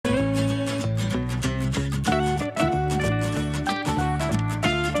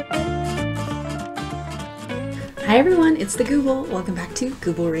Hi everyone, it's the Gooble. Welcome back to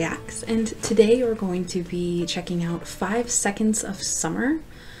Gooble Reacts, and today we're going to be checking out 5 Seconds of Summer.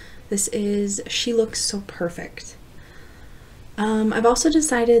 This is She Looks So Perfect. I've also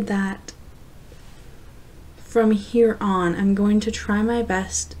decided that from here on I'm going to try my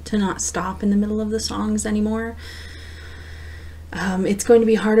best to not stop in the middle of the songs anymore. It's going to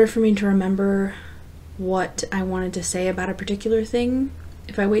be harder for me to remember what I wanted to say about a particular thing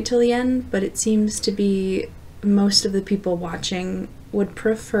if I wait till the end, but it seems to be most of the people watching would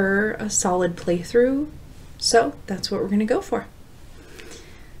prefer a solid playthrough, so that's what we're gonna go for.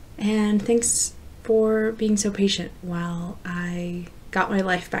 And thanks for being so patient while I got my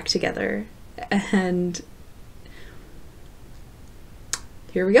life back together, and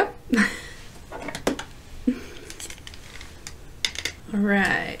here we go. All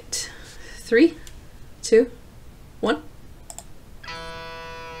right, 3, 2, 1.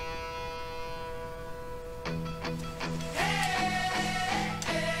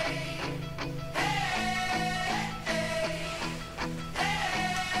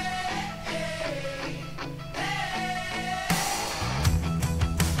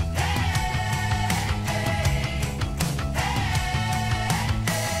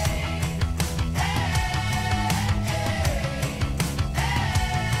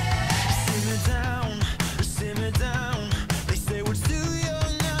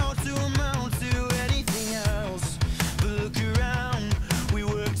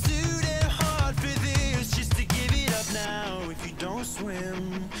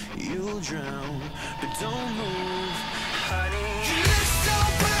 Swim, you'll drown, but don't move, honey. You look so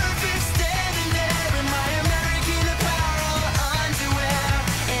perfect standing there in my American Apparel underwear,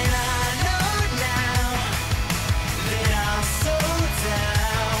 and I know now that I'm so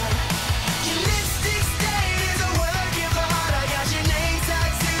down. Your lipstick stain is a work of art. I got your name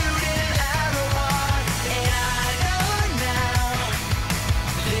tattooed in an arrow heart, and I know now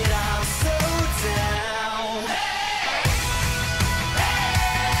that I'm so down.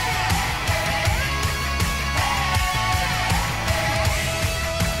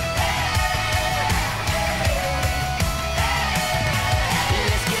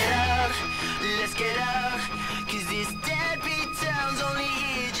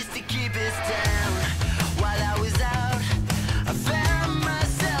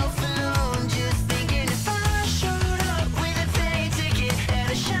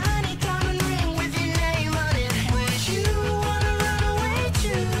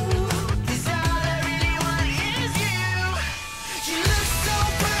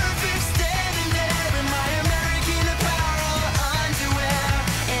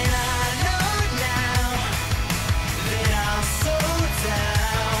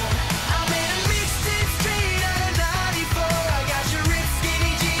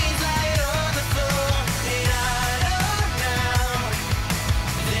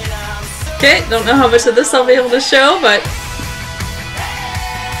 Okay, don't know how much of this I'll be able to show, but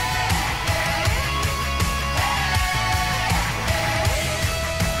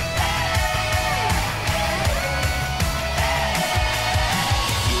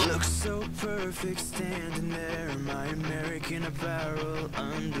you look so perfect standing there in my American Apparel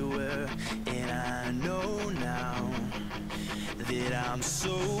underwear, and I know now that I'm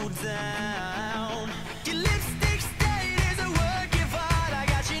so down. Your lipstick stain is a work of art. I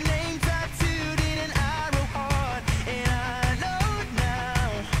got your name tattooed in an arrow heart, and I know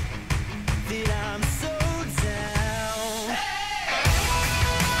now that I'm so down.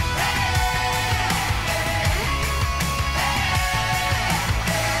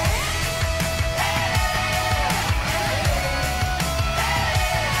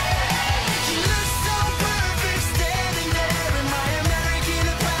 You look so perfect standing there in my American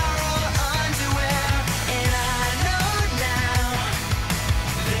Apparel underwear, and I know now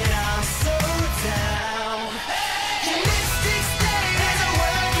that I'm so down. Your lipstick stain is a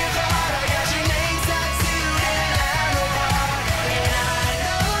work of art. I got your name tattooed in an arrow heart, and I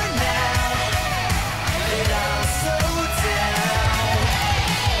know now that I'm so down.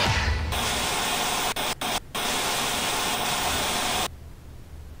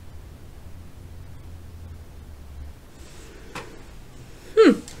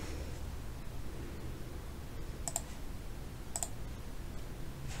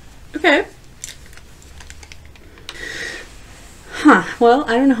 okay. Well,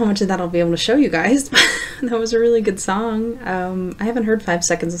 I don't know how much of that I'll be able to show you guys. That was a really good song. I haven't heard 5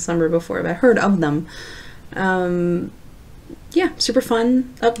 Seconds of Summer before, but I heard of them. Yeah, super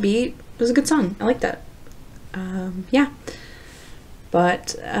fun, upbeat. It was a good song. I like that. Yeah.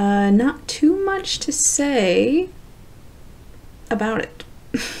 But not too much to say about it.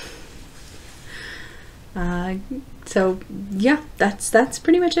 So yeah, that's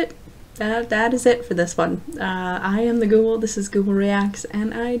pretty much it. That is it for this one. I am the Google, this is Google Reacts,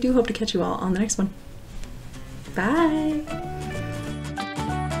 and I do hope to catch you all on the next one. Bye!